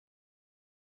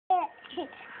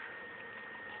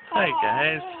Hi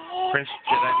guys, Prince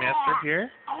Jedi Master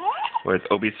here with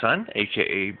Obi-Son,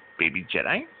 aka Baby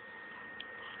Jedi.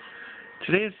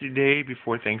 Today is the day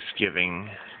before Thanksgiving,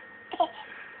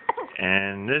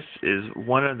 and this is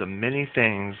one of the many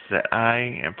things that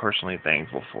I am personally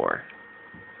thankful for.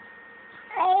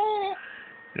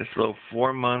 This little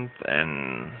 4-month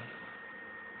and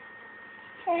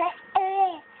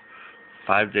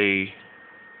 5-day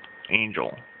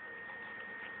angel.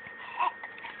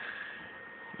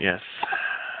 Yes.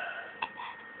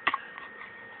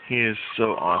 He is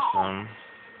so awesome.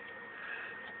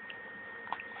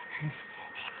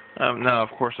 Now, of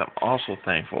course, I'm also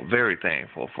thankful, very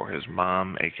thankful for his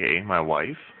mom, aka my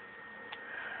wife,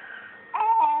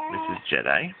 Mrs.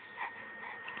 Jedi.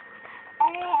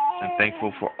 I'm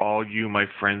thankful for all you, my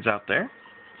friends out there.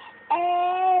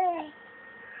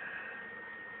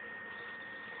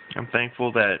 I'm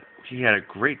thankful that he had a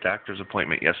great doctor's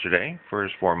appointment yesterday for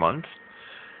his 4 months,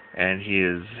 and he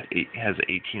has an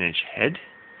 18-inch head.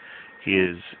 He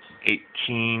is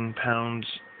 18 pounds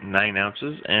 9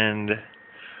 ounces and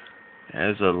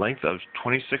has a length of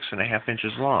 26.5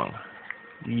 inches long.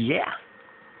 Yeah.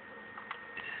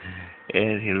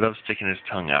 And he loves sticking his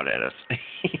tongue out at us.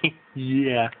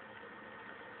 Yeah.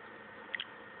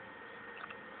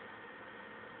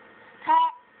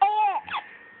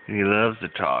 And he loves to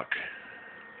talk.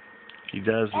 He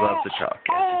does love to talk,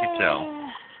 as you can tell.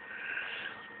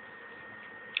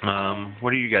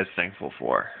 What are you guys thankful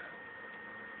for?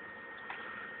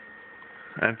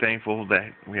 I'm thankful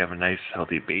that we have a nice,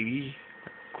 healthy baby,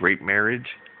 great marriage,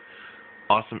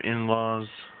 awesome in-laws,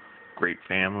 great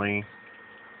family.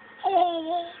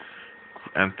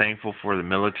 I'm thankful for the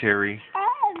military.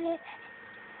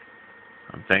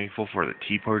 I'm thankful for the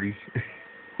Tea Party.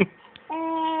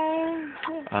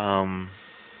 I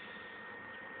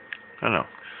don't know.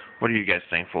 What are you guys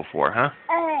thankful for, huh?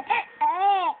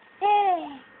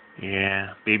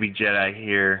 Yeah, Baby Jedi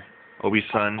here,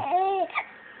 Obi-Son.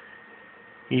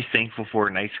 He's thankful for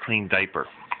a nice clean diaper.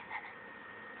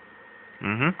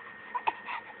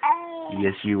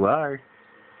 Yes, you are.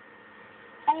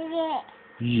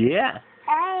 Yeah.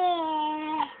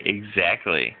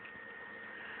 Exactly.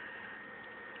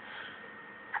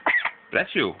 Bless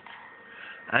you.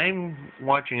 I'm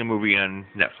watching a movie on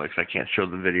Netflix. I can't show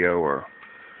the video or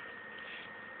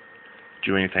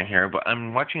do anything here, but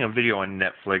I'm watching a video on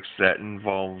Netflix that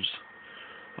involves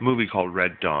a movie called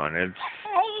Red Dawn. It's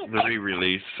the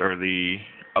re-release or the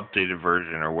updated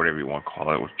version or whatever you want to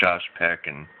call it, with Josh Peck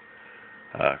and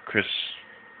Chris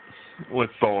with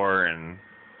Thor and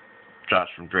Josh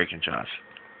from Drake and Josh.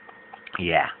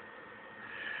 Yeah.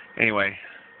 Anyway,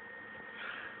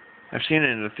 I've seen it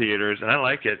in the theaters and I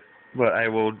like it, but I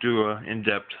will do an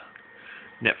in-depth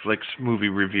Netflix movie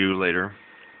review later.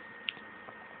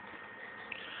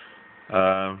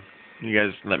 You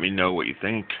guys let me know what you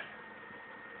think.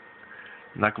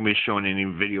 I'm not going to be showing any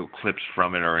video clips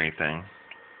from it or anything.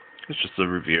 It's just a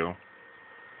review.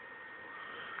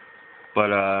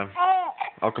 But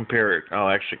I'll compare it. I'll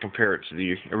actually compare it to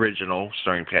the original,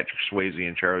 starring Patrick Swayze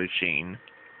and Charlie Sheen.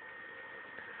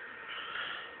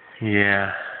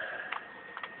 Yeah.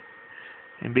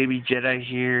 And Baby Jedi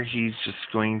here, he's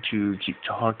just going to keep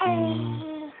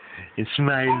talking and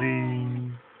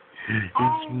smiling.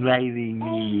 And smiling,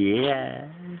 yeah.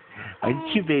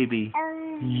 Aren't you, baby?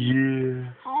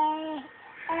 Yeah.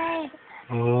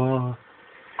 Oh,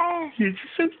 you're just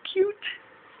so cute.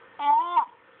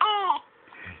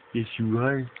 Yes, you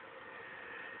are.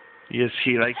 Yes,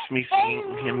 he likes me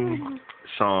singing him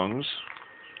songs.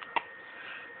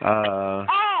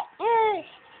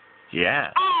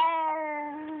 Yeah.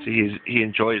 So he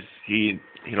enjoys, he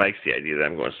likes the idea that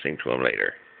I'm going to sing to him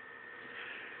later.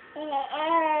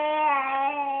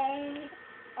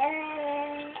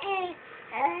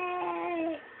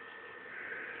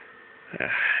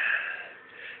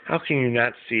 How can you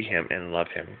not see him and love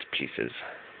him to pieces?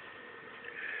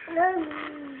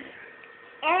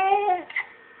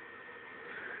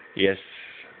 Yes.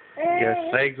 Yes,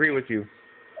 I agree with you.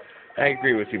 I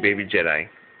agree with you, Baby Jedi.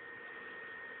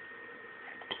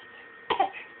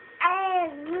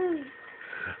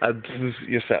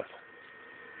 Yourself.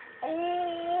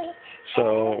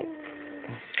 So,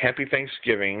 happy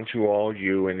Thanksgiving to all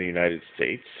you in the United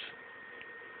States.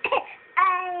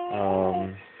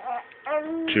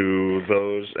 To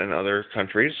those in other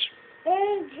countries,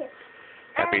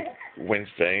 happy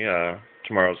Wednesday.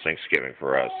 Tomorrow's Thanksgiving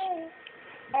for us.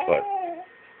 But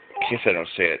in case I don't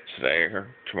say it today or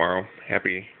tomorrow,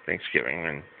 happy Thanksgiving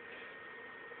and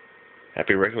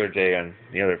happy regular day on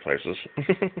the other places.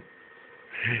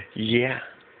 Yeah.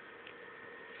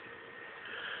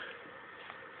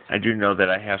 I do know that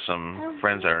I have some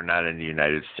friends that are not in the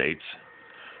United States.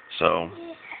 So,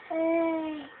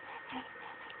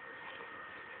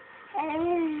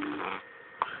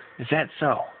 is that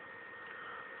so?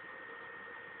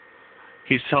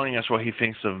 He's telling us what he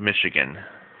thinks of Michigan,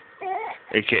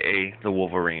 aka the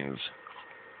Wolverines.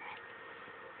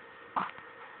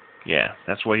 Yeah,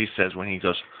 that's what he says when he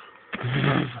goes.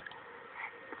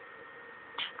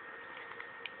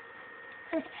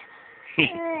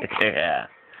 Yeah.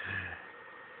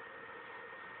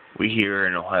 We here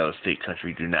in Ohio State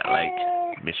country do not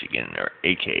like Michigan, or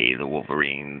aka the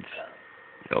Wolverines.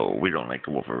 No, we don't like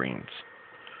the Wolverines.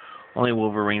 Only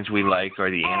Wolverines we like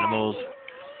are the animals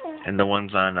and the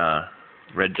ones on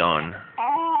Red Dawn.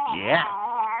 Yeah.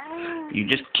 You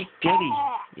just kicked Daddy.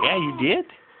 Yeah, you did.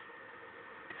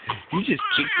 You just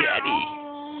kicked Daddy.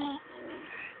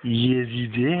 Yes, you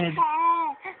did.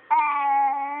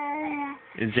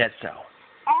 Is that so?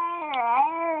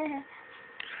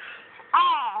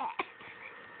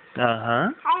 Uh-huh.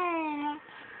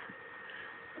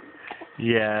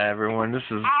 Yeah, everyone, this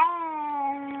is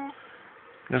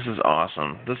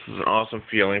awesome. This is an awesome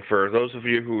feeling. For those of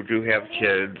you who do have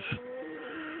kids,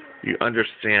 you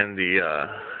understand the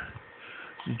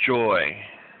joy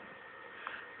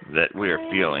that we are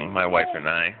feeling, my wife and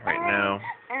I, right now.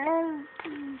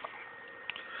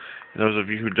 Those of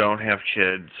you who don't have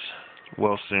kids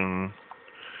will soon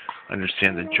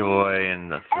understand the joy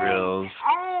and the thrills.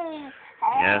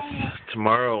 Yes,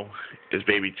 tomorrow is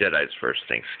Baby Jedi's first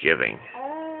Thanksgiving.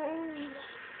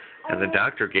 And the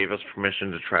doctor gave us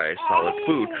permission to try solid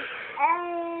food.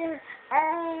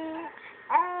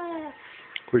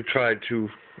 We tried to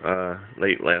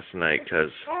late last night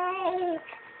because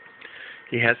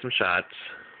he had some shots,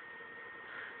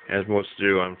 as most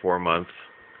do on 4 months.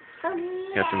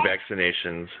 He had some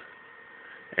vaccinations,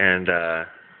 and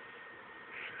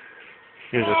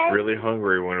he was just really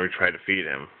hungry when we tried to feed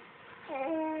him.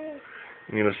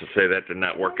 Needless to say, that did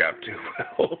not work out too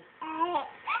well.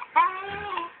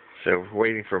 So we're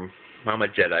waiting for Mama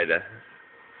Jedi to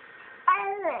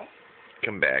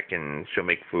come back, and she'll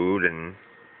make food, and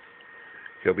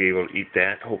he'll be able to eat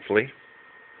that, hopefully.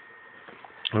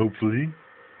 Hopefully.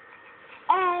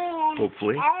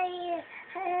 Hopefully.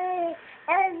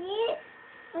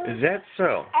 Is that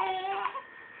so?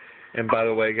 And by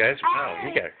the way, guys, wow,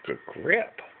 you got a good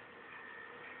grip.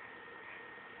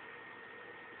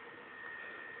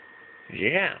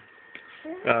 Yeah.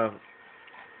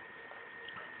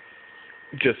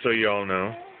 Just so you all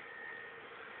know,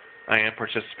 I am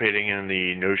participating in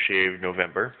the No Shave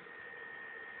November.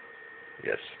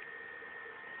 Yes.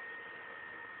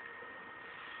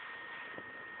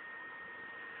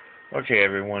 Okay,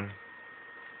 everyone.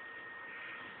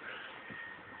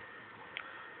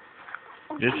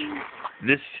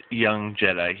 This young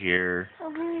Jedi here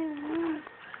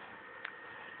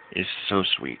is so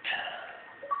sweet.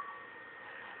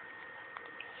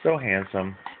 So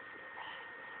handsome.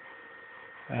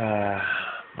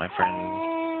 My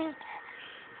friend,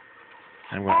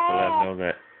 I'm going to have to let him know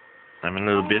that I'm a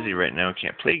little busy right now,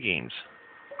 can't play games.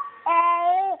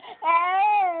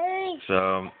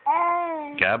 So,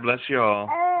 God bless you all.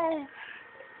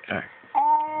 Alright.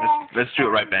 Let's do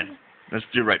it right, Ben. Let's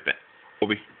do it right, Ben.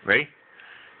 Obi, ready?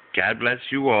 God bless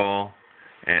you all,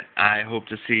 and I hope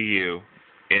to see you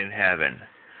in heaven.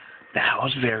 That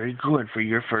was very good for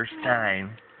your first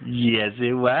time. Yes,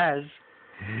 it was.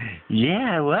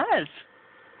 Yeah, it was.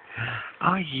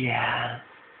 Oh, yeah.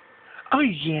 Oh,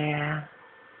 yeah.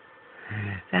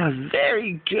 That was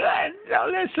very good.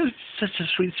 Oh, that's such a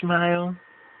sweet smile.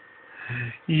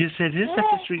 Yes, it is such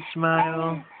a sweet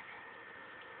smile.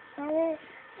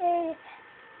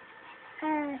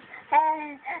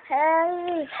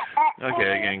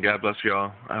 Okay, again, God bless you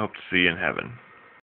all. I hope to see you in heaven.